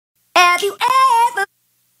Have you ever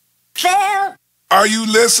felt? Are you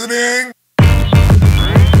listening?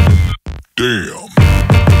 Damn.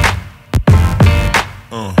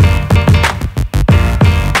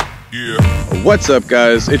 Yeah. What's up,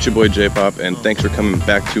 guys? It's your boy J-Popp, and thanks for coming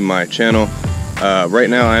back to my channel. Right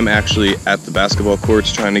now I'm actually at the basketball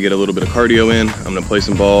courts trying to get a little bit of cardio in. I'm gonna play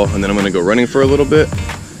some ball and then I'm gonna go running for a little bit.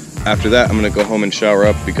 After that, I'm gonna go home and shower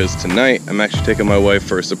up because tonight I'm actually taking my wife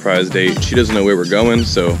for a surprise date. She doesn't know where we're going,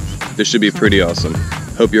 so this should be pretty awesome.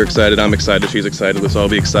 Hope you're excited, I'm excited, she's excited, let's all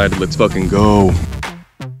be excited, let's fucking go.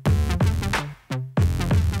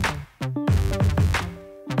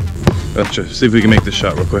 Let's just see if we can make this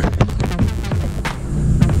shot real quick.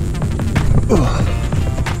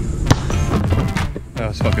 That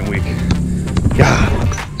was fucking weak. Yeah.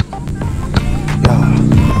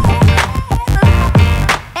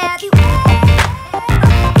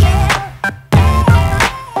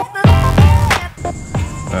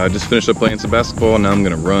 I just finished up playing some basketball, and now I'm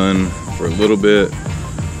gonna run for a little bit.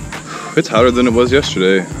 It's hotter than it was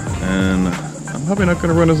yesterday, and I'm probably not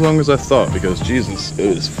gonna run as long as I thought because Jesus,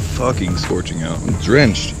 it is fucking scorching out. I'm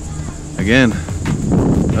drenched again.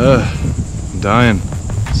 I'm dying.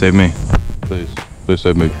 Save me, please. Please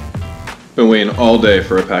save me. Been waiting all day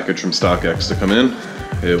for a package from StockX to come in.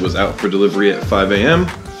 It was out for delivery at 5 a.m.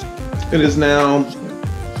 It is now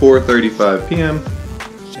 4:35 p.m.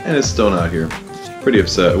 and it's still not here. Pretty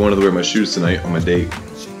upset. I wanted to wear my shoes tonight on my date.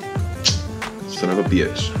 Son of a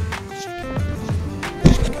bitch.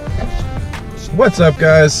 What's up,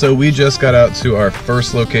 guys? So we just got out to our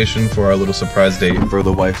first location for our little surprise date for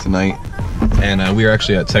the wife tonight. And we are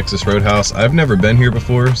actually at Texas Roadhouse. I've never been here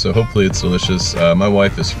before, so hopefully it's delicious. My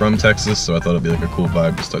wife is from Texas, so I thought it'd be like a cool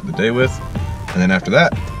vibe to start the day with. And then after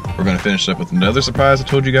that, we're gonna finish up with another surprise I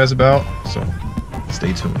told you guys about, so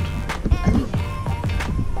stay tuned.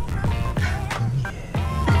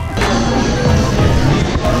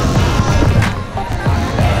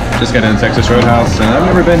 Just got in Texas Roadhouse, and I've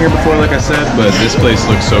never been here before, like I said, but this place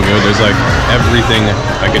looks so good. There's like everything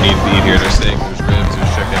I could need to eat here. There's steak, there's ribs,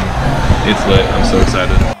 there's chicken. It's lit. I'm so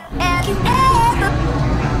excited.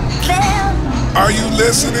 Are you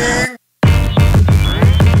listening?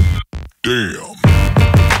 Damn.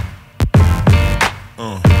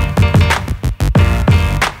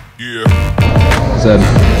 Yeah. Said,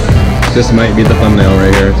 this might be the thumbnail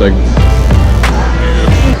right here. It's like,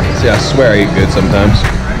 see, I swear I eat good sometimes.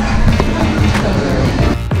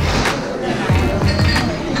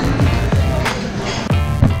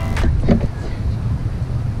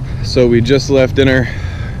 So we just left dinner,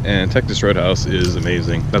 and Texas Roadhouse is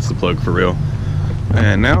amazing. That's the plug for real.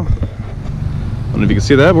 And now, I don't know if you can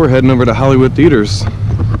see that, we're heading over to Hollywood Theaters.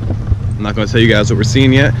 I'm not gonna tell you guys what we're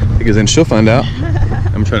seeing yet, because then she'll find out.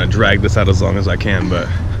 I'm trying to drag this out as long as I can, but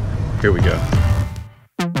here we go.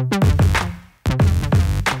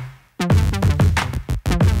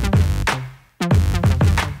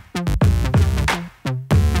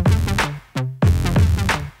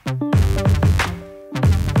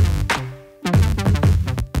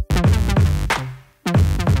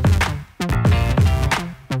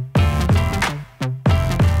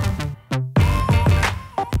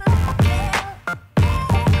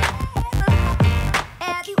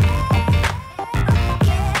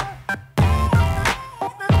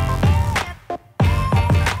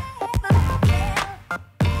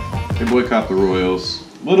 They boycott the Royals.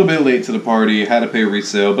 A little bit late to the party, had to pay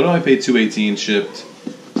resale, but only paid $218 shipped.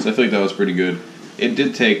 So I feel like that was pretty good. It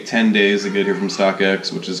did take 10 days to get here from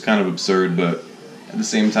StockX, which is kind of absurd, but at the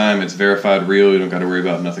same time, it's verified real. You don't got to worry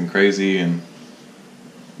about nothing crazy, and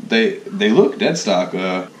they look dead stock.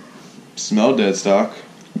 Smell dead stock.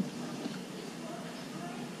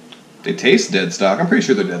 They taste dead stock. I'm pretty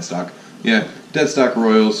sure they're dead stock. Yeah, dead stock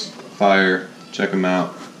Royals, fire. Check them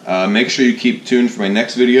out. Make sure you keep tuned for my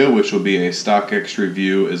next video, which will be a StockX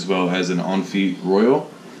review as well as an on-feet Royal.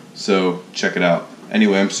 So check it out.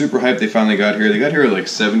 Anyway, I'm super hyped they finally got here. They got here at like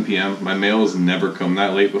 7 p.m. My mail has never come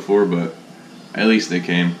that late before, but at least they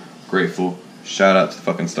came. Grateful. Shout out to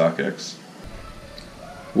fucking StockX.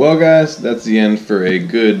 Well, guys, that's the end for a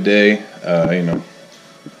good day. You know,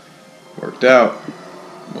 worked out,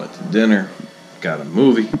 went to dinner, got a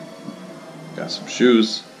movie, got some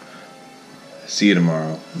shoes. See you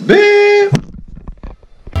tomorrow. Bam!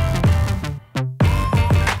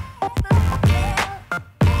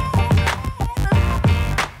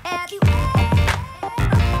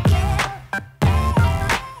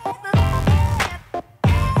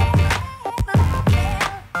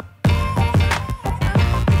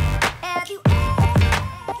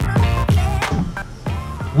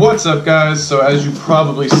 What's up, guys? So as you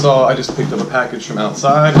probably saw, I just picked up a package from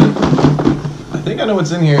outside. I think I know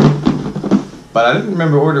what's in here. but I didn't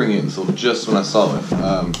remember ordering it until just when I saw it.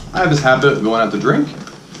 I have this habit of going out to drink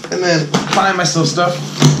and then buying myself stuff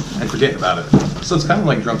and forgetting about it. So it's kind of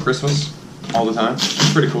like drunk Christmas all the time.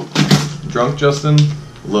 It's pretty cool. Drunk Justin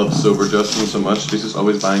loves sober Justin so much, he's just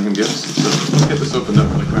always buying him gifts. So let's get this opened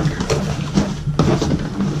up really quick.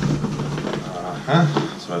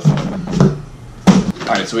 That's what I thought.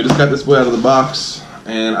 Alright, so we just got this boy out of the box,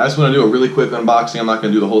 and I just want to do a really quick unboxing. I'm not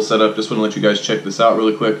going to do the whole setup, just want to let you guys check this out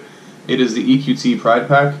really quick. It is the EQT Pride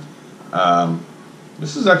Pack.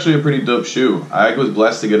 This is actually a pretty dope shoe. I was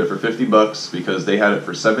blessed to get it for 50 bucks because they had it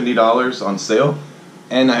for $70 on sale,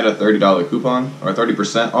 and I had a $30 coupon, or a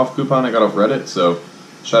 30% off coupon I got off Reddit, so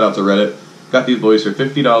shout out to Reddit. Got these boys for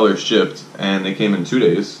 $50 shipped, and they came in 2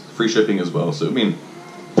 days, free shipping as well, so I mean,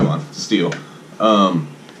 come on, it's a steal.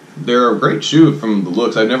 They're a great shoe from the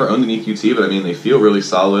looks. I've never owned an EQT, but I mean, they feel really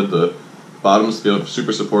solid. The bottoms feel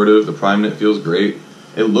super supportive, the prime knit feels great.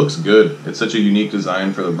 It looks good. It's such a unique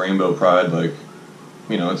design for the Rainbow Pride, like,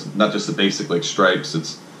 you know, it's not just the basic like stripes,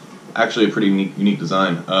 it's actually a pretty unique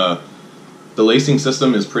design. The lacing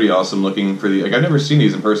system is pretty awesome looking for the, like, I've never seen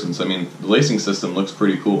these in person, so I mean, the lacing system looks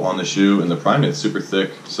pretty cool on the shoe, and the prime knit's super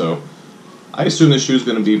thick, so I assume this shoe is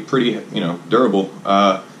going to be pretty, you know, durable.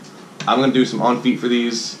 I'm going to do some on feet for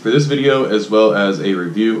these, for this video, as well as a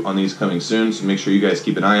review on these coming soon, so make sure you guys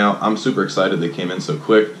keep an eye out. I'm super excited they came in so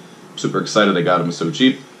quick, I'm super excited I got them so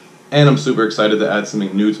cheap, and I'm super excited to add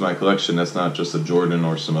something new to my collection that's not just a Jordan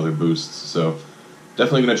or some other boosts, so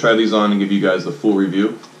definitely going to try these on and give you guys the full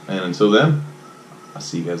review, and until then, I'll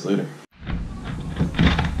see you guys later.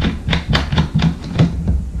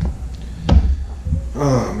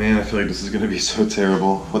 Oh man, I feel like this is going to be so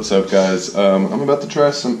terrible. What's up, guys? I'm about to try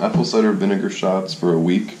some apple cider vinegar shots for a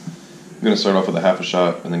week. I'm going to start off with a half a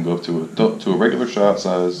shot and then go up to a regular shot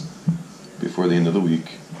size before the end of the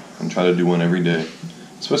week and try to do one every day.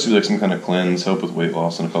 It's supposed to be like some kind of cleanse, help with weight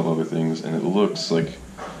loss and a couple other things, and it looks like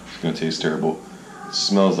it's going to taste terrible. It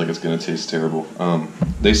smells like it's going to taste terrible.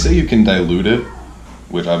 They say you can dilute it,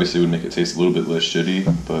 which obviously would make it taste a little bit less shitty,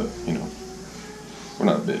 but, you know, we're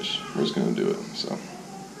not a bitch. We're just going to do it, so.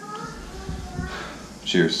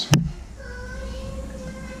 Cheers.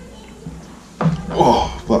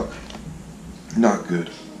 Oh, fuck. Not good.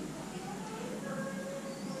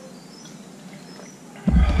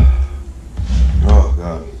 Oh,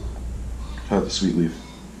 God. Try the sweet leaf.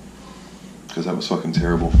 Because that was fucking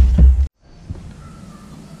terrible.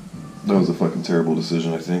 That was a fucking terrible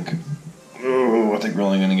decision, I think. Oh, I think we're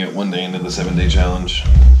only going to get 1 day into the 7-day challenge.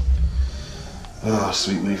 Oh,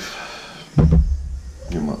 sweet leaf.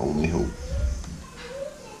 You're my only hope.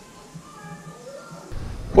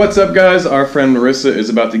 What's up, guys? Our friend Marissa is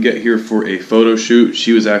about to get here for a photo shoot.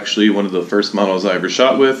 She was actually one of the first models I ever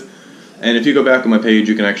shot with. And if you go back on my page,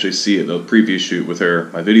 you can actually see it, the previous shoot with her.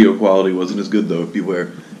 My video quality wasn't as good, though.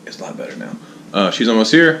 Beware, it's a lot better now. She's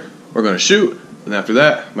almost here. We're going to shoot. And after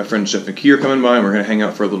that, my friends Jeff and Kiki are coming by, and we're going to hang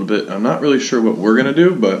out for a little bit. I'm not really sure what we're going to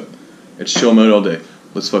do, but it's chill mode all day.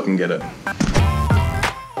 Let's fucking get it.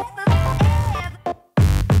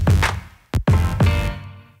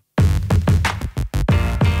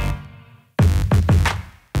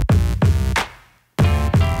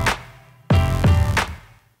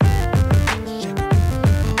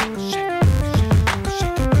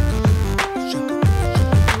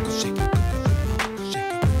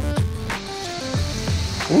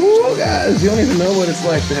 Ooh, guys, you don't even know what it's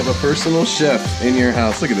like to have a personal chef in your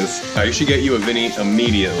house. Look at this. I should get you a Vinny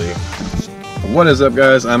immediately. What is up,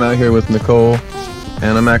 guys? I'm out here with Nicole,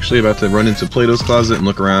 and I'm actually about to run into Plato's Closet and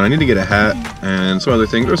look around. I need to get a hat and some other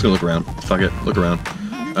things. We're just gonna look around. Fuck it, look around.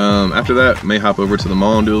 After that, may hop over to the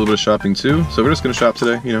mall and do a little bit of shopping too. So we're just gonna shop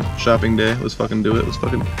today, you know, shopping day. Let's fucking do it. Let's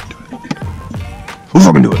fucking do it. Let's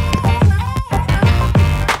fucking do it.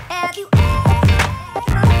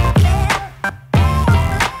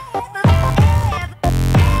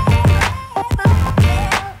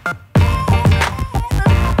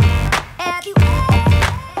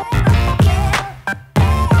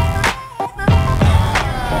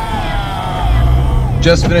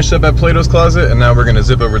 Just finished up at Plato's Closet, and now we're gonna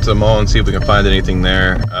zip over to the mall and see if we can find anything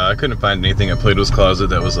there. I couldn't find anything at Plato's Closet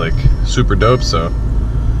that was like super dope, so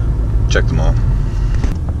check the mall.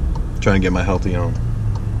 Trying to get my healthy on.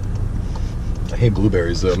 I hate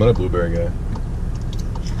blueberries though. I'm not a blueberry guy.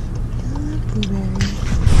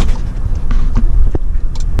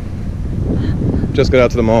 Just got out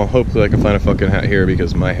to the mall. Hopefully I can find a fucking hat here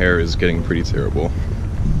because my hair is getting pretty terrible.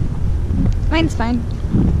 Mine's fine.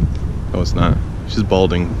 Oh, it's not. She's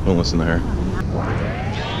balding. Don't listen to her.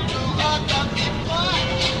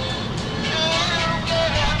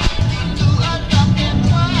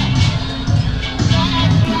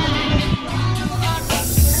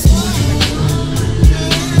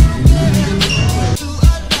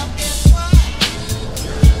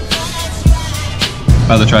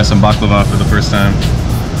 About to try some baklava for the first time.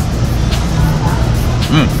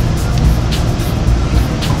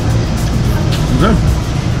 Good.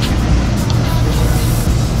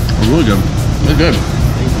 Oh, really good. Really good.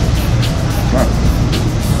 Wow.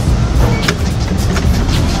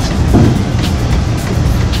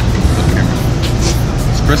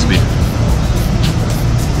 It's crispy.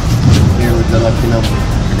 Here with the Latino.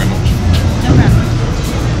 Thank you very much.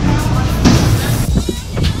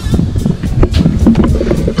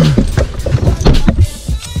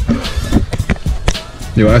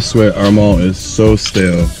 Yo, I swear our mall is so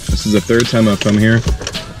stale. This is the third time I've come here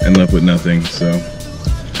and left with nothing, so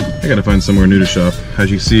I gotta find somewhere new to shop.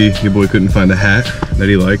 As you see, your boy couldn't find a hat that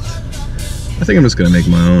he liked. I think I'm just gonna make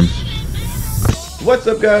my own. What's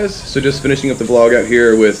up, guys? So just finishing up the vlog out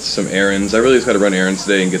here with some errands. I really just gotta run errands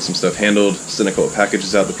today and get some stuff handled, send a couple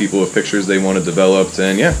packages out to people with pictures they wanted developed,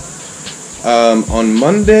 and yeah. On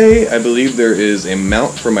Monday, I believe there is a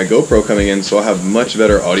mount for my GoPro coming in, so I'll have much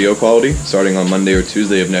better audio quality starting on Monday or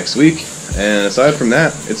Tuesday of next week. And aside from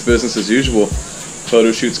that, it's business as usual.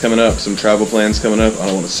 Photo shoots coming up, some travel plans coming up. I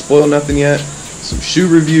don't want to spoil nothing yet. Some shoe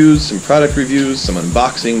reviews, some product reviews, some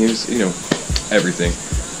unboxings, you know, everything.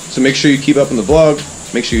 So make sure you keep up on the vlog.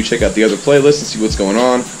 Make sure you check out the other playlists and see what's going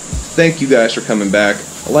on. Thank you guys for coming back.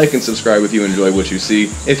 Like and subscribe if you enjoy what you see.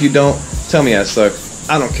 If you don't, tell me I suck.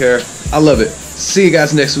 I don't care. I love it. See you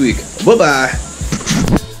guys next week. Bye-bye.